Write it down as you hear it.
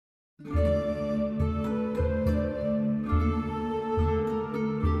The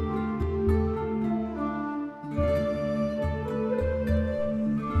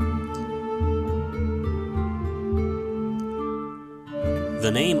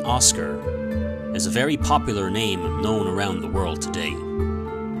name Oscar is a very popular name known around the world today,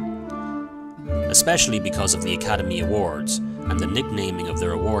 especially because of the Academy Awards and the nicknaming of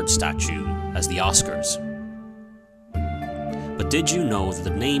their award statue as the Oscars. But did you know that the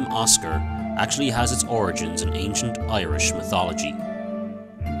name Oscar actually has its origins in ancient Irish mythology?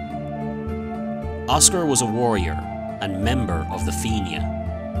 Oscar was a warrior and member of the Fenia,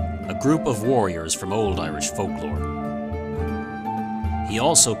 a group of warriors from Old Irish folklore. He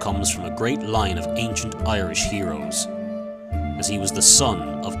also comes from a great line of ancient Irish heroes, as he was the son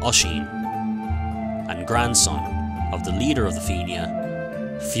of Anceint and grandson of the leader of the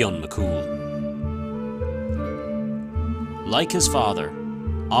Fenia, Kevin MacLeod. Like his father,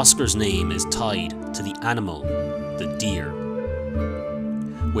 Oscar's name is tied to the animal, the deer,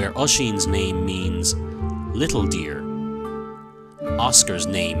 where Anceint's name means little deer. Oscar's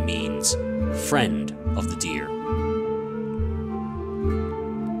name means friend of the deer.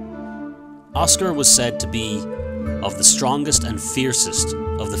 Oscar was said to be of the strongest and fiercest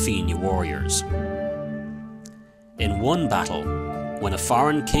of the Fenia warriors. In one battle, when a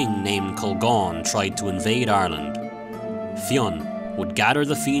foreign king named Colgan tried to invade Ireland, Fionn would gather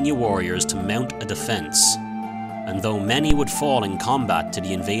the Fenia warriors to mount a defence, and though many would fall in combat to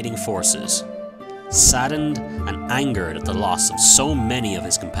the invading forces, saddened and angered at the loss of so many of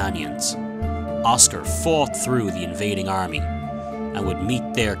his companions, Oscar fought through the invading army and would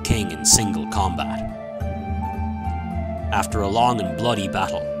meet their king in single combat. After a long and bloody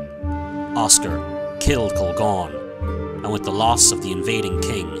battle, Oscar killed Colgan, and with the loss of the invading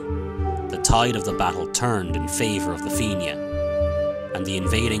king, the tide of the battle turned in favour of the Fenia, and the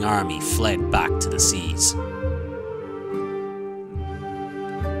invading army fled back to the seas.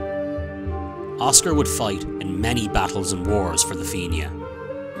 Oscar would fight in many battles and wars for the Fenia,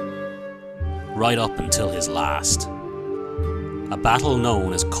 right up until his last, a battle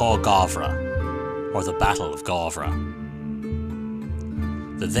known as Cá Gabhra, or the Battle of Gabhra.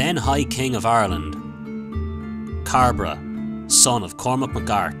 The then High King of Ireland, Carbra, son of Cormac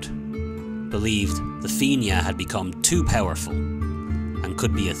MacArt, believed the Fenia had become too powerful and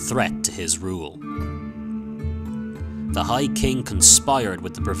could be a threat to his rule. The High King conspired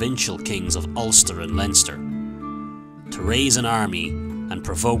with the provincial kings of Ulster and Leinster to raise an army and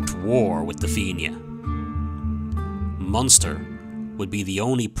provoked war with the Fenia. Munster would be the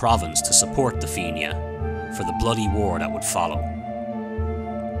only province to support the Fenia for the bloody war that would follow.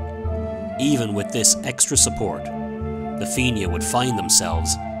 Even with this extra support, the Fenia would find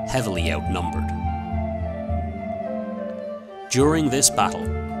themselves heavily outnumbered. During this battle,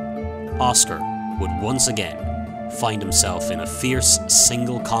 Oscar would once again find himself in a fierce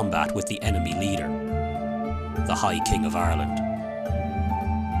single combat with the enemy leader, the High King of Ireland.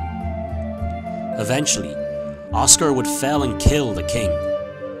 Eventually, Oscar would fell and kill the king,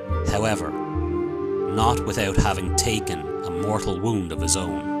 however, not without having taken a mortal wound of his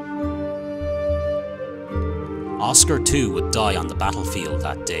own. Oscar too would die on the battlefield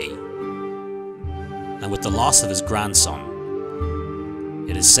that day, and with the loss of his grandson,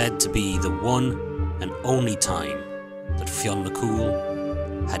 it is said to be the one and only time that Fionn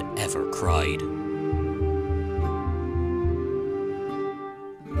MacCool had ever cried.